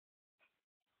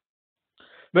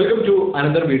Welcome to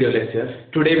another video lecture.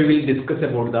 Today we will discuss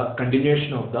about the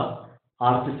continuation of the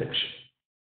arch section.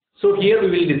 So here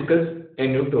we will discuss a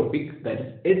new topic, that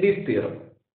is Eddy's theorem.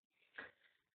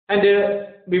 And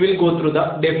we will go through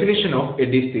the definition of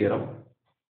Eddy's theorem.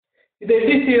 The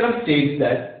Eddy's theorem states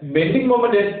that bending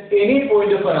moment at any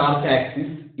point of an arc axis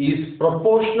is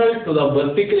proportional to the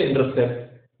vertical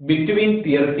intercept between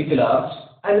theoretical arch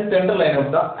and the center line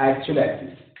of the actual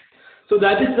axis. So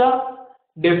that is the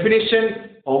definition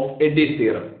of Eddy's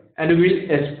theorem, and we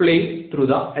will explain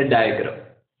through a diagram.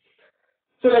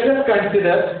 So let us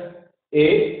consider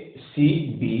A,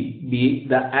 C, B be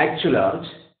the actual arch,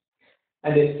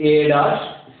 and A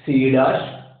dash, C dash,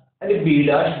 and B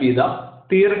dash be the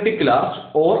theoretical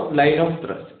arch or line of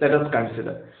thrust. Let us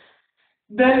consider.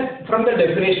 Then from the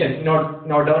definition, note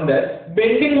down that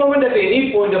bending moment at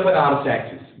any point of an arch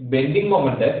axis. Bending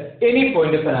moment at any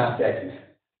point of an arch axis.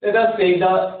 Let us take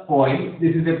the point.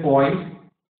 This is a point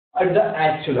at the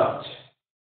actual arch.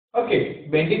 Okay,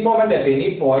 bending moment at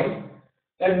any point.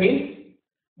 That means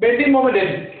bending moment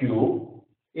at Q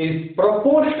is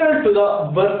proportional to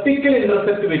the vertical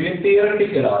intercept between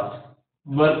theoretical arch.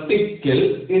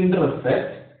 Vertical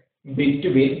intercept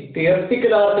between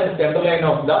theoretical arch and center line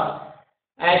of the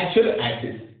actual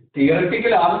axis.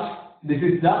 Theoretical arch. This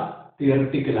is the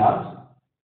theoretical arch.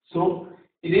 So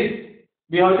it is.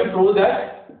 We have to prove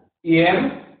that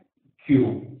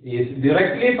MQ is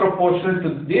directly proportional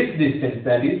to this distance,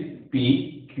 that is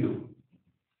PQ.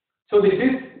 So this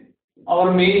is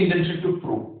our main intention to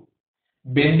prove.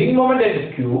 Bending moment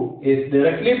at Q is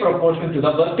directly proportional to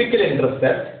the vertical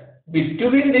intercept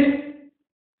between this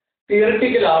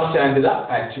theoretical arch and the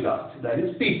actual arch, that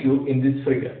is PQ in this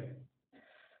figure.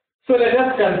 So let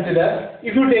us consider,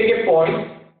 if you take a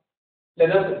point,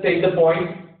 let us take the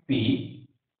point P.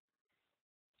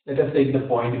 Let us take the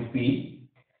point P,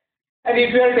 and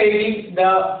if you are taking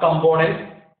the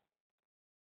component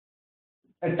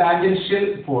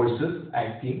tangential forces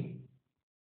acting,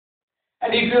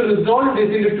 and if you resolve this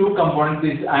into two components,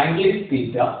 this angle is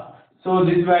theta, so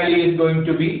this value is going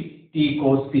to be T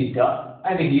cos theta,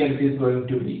 and here it is going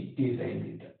to be T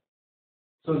sin theta.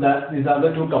 So that these are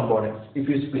the two components if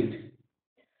you split.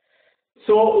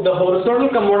 So the horizontal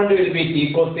component will be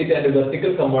T cos theta and the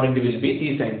vertical component will be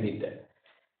T sin theta.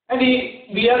 And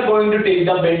we are going to take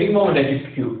the bending moment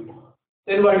at Q.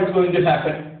 Then what is going to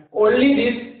happen? Only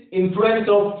this influence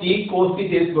of T cos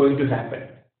theta is going to happen.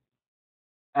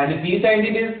 And T sin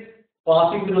theta is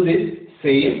passing through this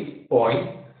same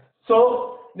point.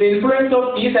 So the influence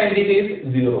of T sin theta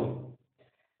is 0.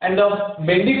 And the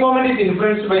bending moment is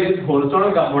influenced by this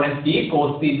horizontal component T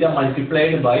cos theta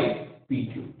multiplied by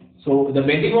PQ. So the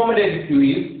bending moment at Q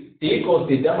is T cos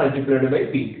theta multiplied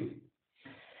by PQ.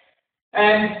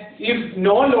 And if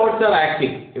no loads are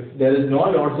acting, if there is no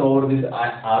loads over this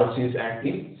arch is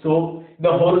acting, so the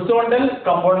horizontal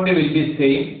component will be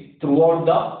same throughout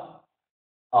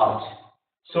the arch.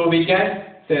 So we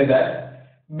can say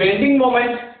that bending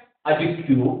moment at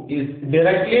Q is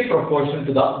directly proportional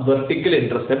to the vertical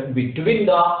intercept between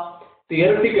the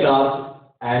theoretical arch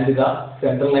and the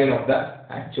center line of the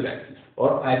actual axis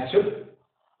or actual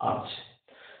arch.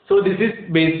 So this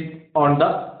is based on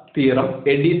the theorem,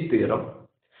 Eddy's theorem.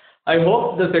 I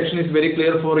hope the section is very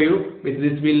clear for you. With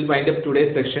this, we'll wind up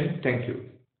today's section. Thank you.